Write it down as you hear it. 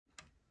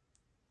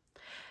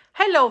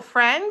Hello,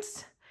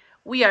 friends.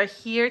 We are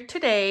here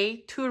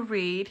today to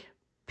read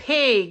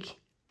Pig,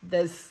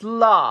 the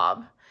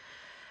Slob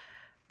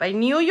by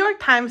New York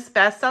Times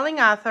bestselling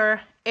author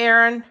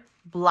Aaron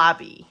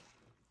Blobby.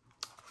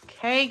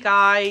 Okay,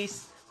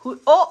 guys.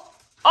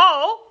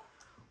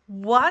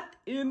 What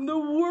in the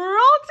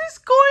world is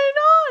going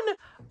on?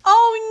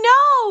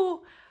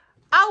 Oh, no.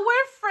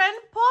 Our friend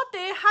Pote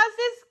has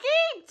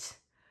escaped.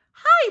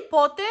 Hi,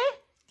 Pote.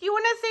 Do you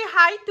want to say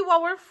hi to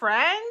our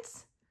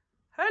friends?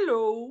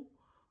 Hello,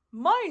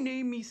 my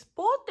name is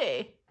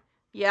Pote.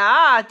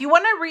 Yeah, do you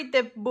want to read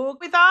the book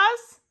with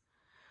us?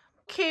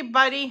 Okay,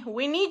 buddy,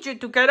 we need you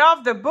to get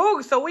off the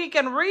book so we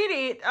can read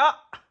it.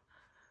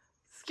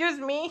 Excuse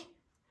me.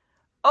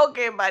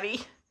 Okay,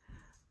 buddy.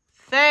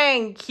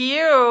 Thank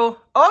you.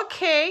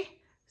 Okay,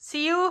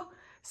 see you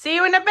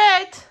in a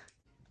bit.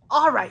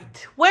 All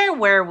right, where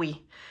were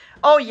we?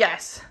 Oh,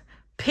 yes,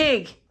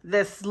 Pig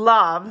the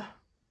Slob.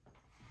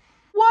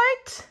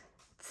 What?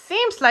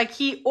 Seems like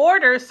he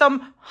ordered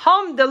some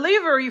home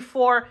delivery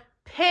for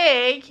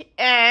Pig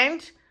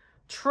and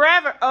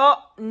Trevor. Oh,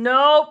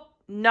 no,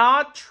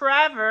 not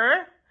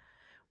Trevor.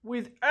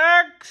 With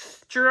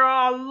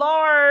extra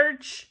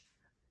large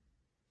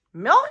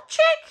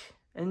milkshake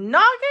and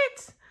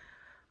nuggets.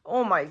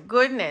 Oh my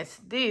goodness,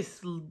 this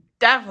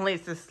definitely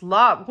is a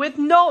slob with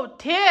no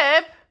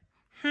tip.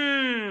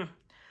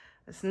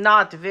 It's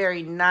not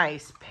very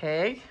nice,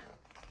 Pig.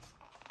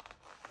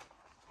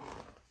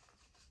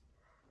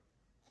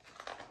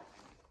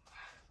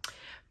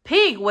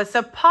 Pig was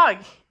a pug,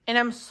 and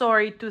I'm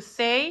sorry to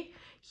say,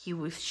 he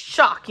was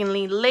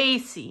shockingly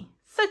lazy.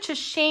 Such a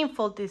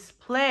shameful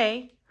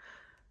display.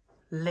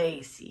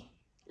 Lazy.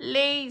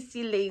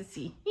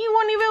 He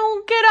won't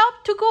even get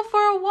up to go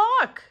for a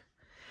walk.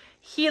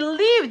 He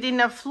lived in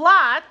a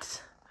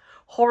flat,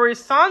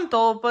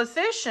 horizontal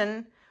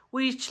position,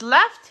 which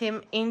left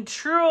him in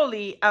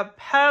truly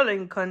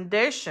appalling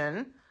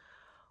condition.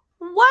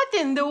 What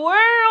in the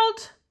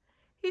world?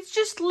 He's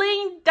just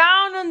laying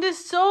down on the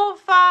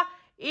sofa,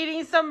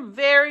 eating some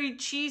very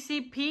cheesy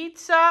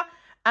pizza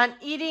and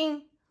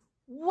eating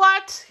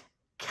what?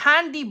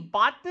 Candy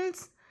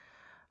buttons?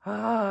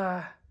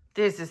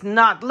 This is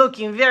not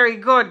looking very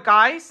good,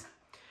 guys.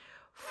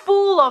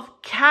 Full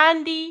of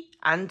candy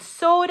and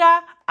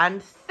soda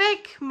and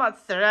thick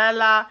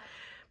mozzarella,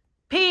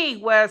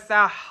 Pig was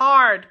a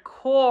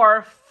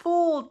hardcore,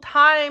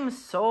 full-time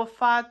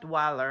sofa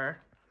dweller.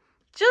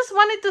 Just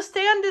wanted to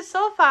stay on the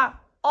sofa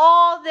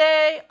all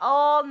day,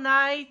 all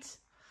night.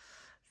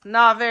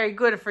 Not very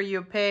good for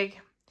you, Pig.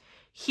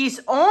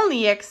 His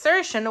only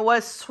exertion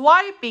was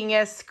swiping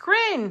a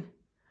screen.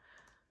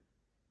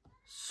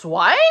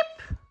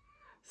 Swipe?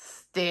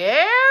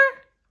 Stare?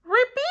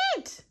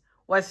 Repeat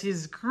was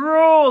his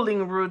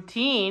grueling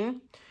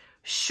routine.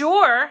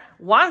 Sure,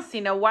 once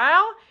in a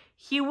while,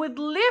 he would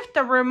lift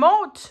a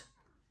remote.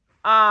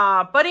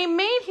 But it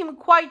made him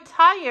quite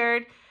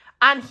tired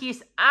and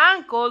his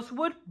ankles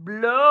would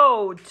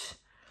bloat.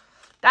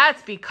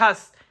 That's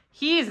because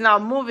he's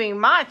not moving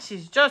much.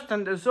 He's just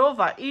on the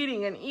sofa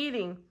eating and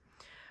eating.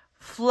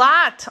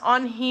 Flat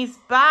on his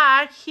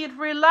back, he'd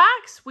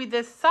relax with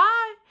a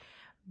sigh,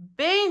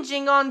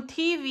 binging on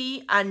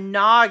TV and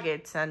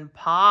nuggets and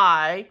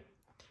pie.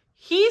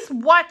 He's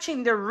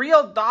watching The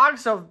Real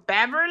Dogs of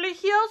Beverly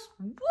Hills?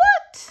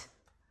 What?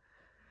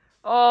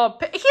 Oh,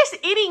 he's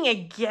eating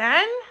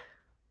again?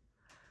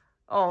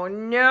 Oh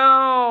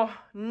no,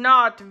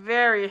 not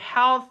very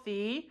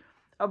healthy.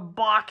 A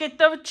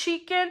bucket of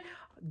chicken,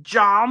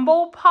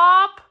 jumbo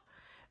pop,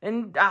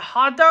 and a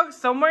hot dog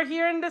somewhere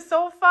here in the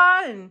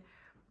sofa. And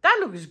that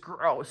looks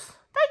gross.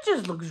 That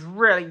just looks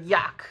really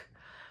yuck.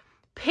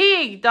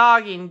 Pig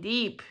dug in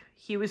deep.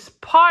 He was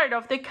part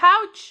of the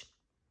couch.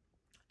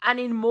 An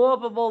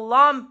immovable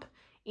lump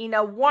in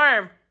a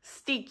warm,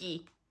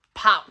 sticky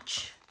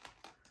pouch.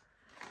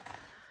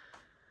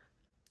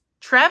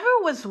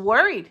 Trevor was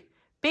worried.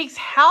 Pig's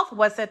health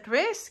was at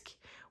risk.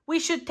 We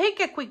should take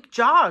a quick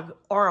jog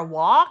or a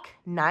walk,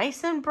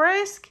 nice and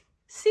brisk.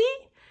 See?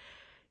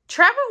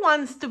 Trevor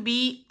wants to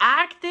be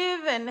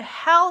active and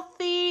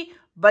healthy,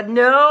 but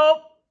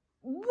no.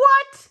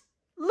 What?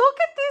 Look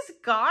at this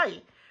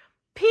guy.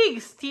 Pig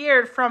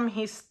stared from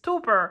his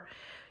stupor.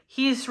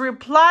 His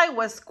reply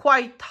was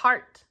quite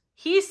tart.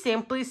 He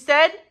simply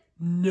said,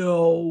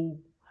 no,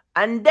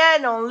 and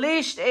then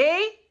unleashed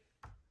a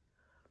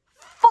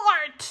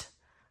fart.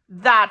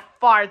 That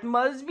fart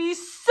must be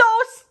so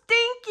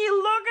stinky.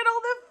 Look at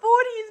all the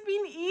food he's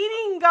been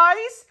eating,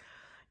 guys.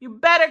 You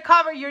better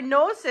cover your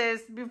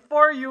noses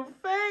before you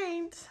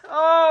faint.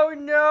 Oh,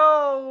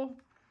 no.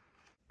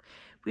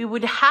 We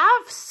would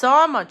have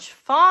so much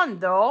fun,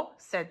 though,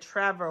 said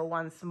Trevor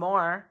once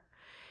more.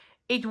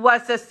 It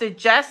was a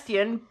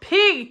suggestion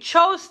Pig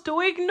chose to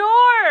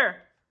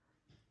ignore.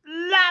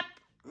 Lap,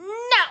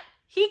 no.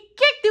 He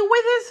kicked it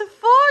with his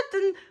foot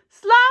and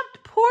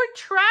slapped poor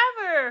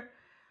Trevor.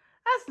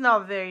 That's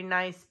not very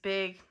nice,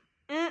 Pig.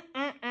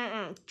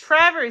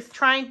 Trevor is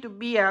trying to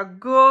be a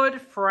good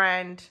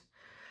friend.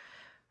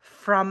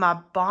 From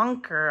a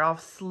bunker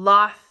of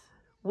sloth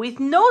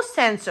with no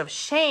sense of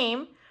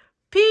shame,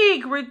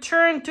 Pig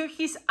returned to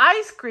his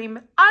ice cream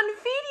and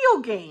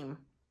video game.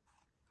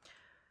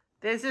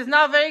 This is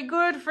not very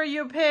good for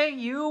you, Pig.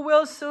 You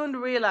will soon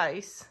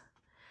realize.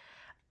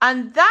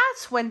 And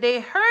that's when they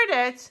heard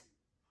it.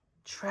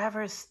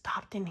 Trevor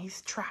stopped in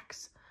his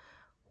tracks.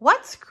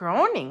 What's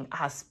groaning?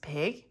 Asked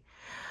Pig.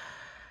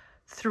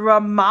 Through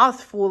a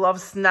mouthful of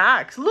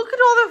snacks. Look at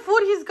all the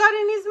food he's got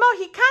in his mouth.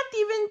 He can't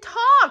even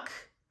talk.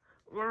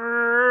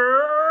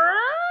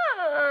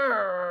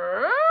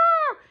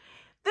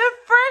 The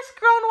first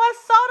groan was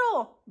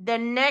subtle. The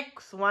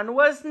next one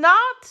was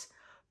not.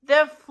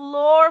 The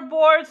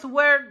floorboards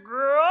were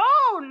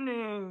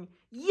groaning.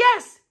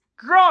 Yes,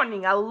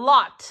 groaning a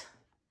lot.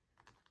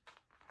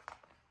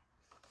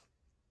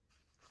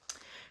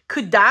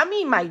 Could that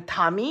mean my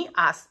tummy?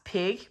 Asked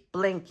Pig,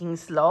 blinking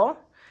slow.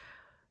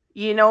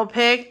 You know,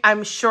 Pig,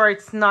 I'm sure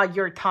it's not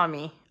your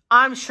tummy.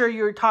 I'm sure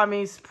your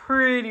tummy is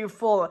pretty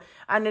full,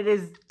 and it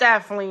is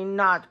definitely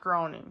not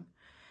groaning.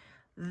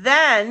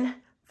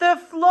 Then the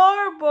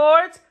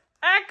floorboards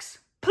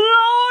exploded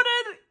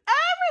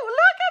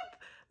everywhere.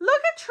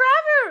 Look at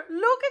Trevor.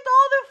 Look at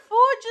all the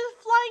food just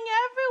flying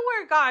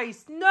everywhere,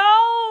 guys.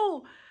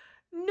 No,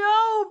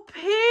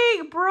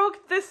 Pig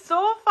broke the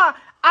sofa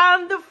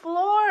and the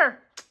floor.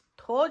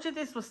 Told you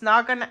this was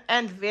not going to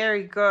end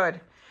very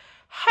good.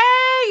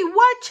 Hey,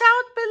 watch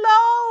out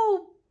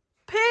below.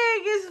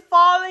 Pig is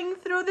falling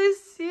through the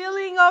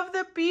ceiling of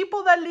the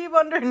people that live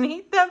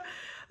underneath them.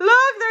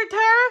 Look, they're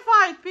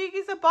terrified. Pig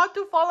is about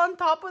to fall on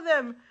top of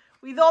them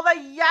with all the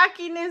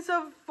yuckiness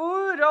of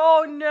food.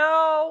 Oh,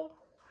 no.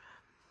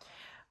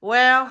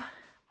 Well,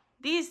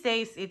 these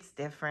days it's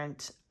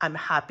different, I'm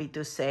happy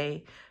to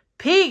say.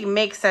 Pig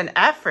makes an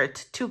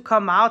effort to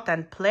come out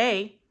and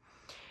play.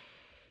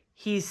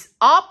 He's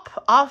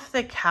up off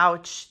the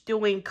couch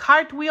doing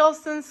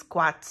cartwheels and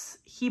squats.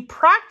 He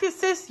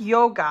practices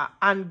yoga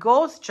and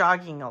goes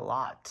jogging a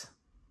lot.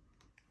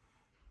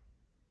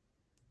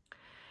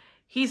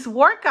 His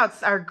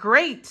workouts are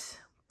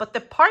great, but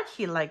the part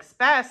he likes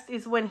best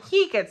is when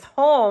he gets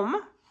home.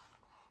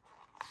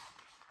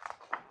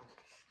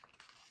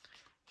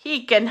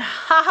 He can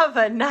have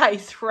a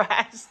nice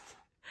rest.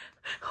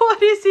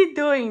 What is he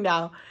doing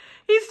now?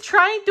 He's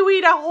trying to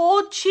eat a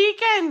whole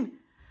chicken.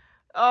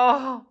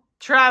 Oh,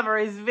 Trevor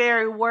is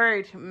very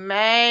worried.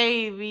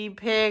 Maybe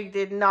Pig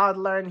did not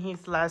learn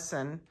his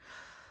lesson.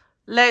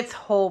 Let's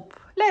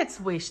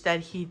wish that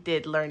he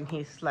did learn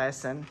his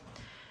lesson.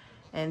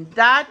 And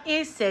that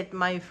is it,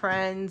 my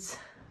friends.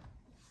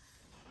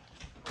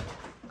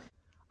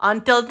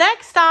 Until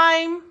next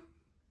time.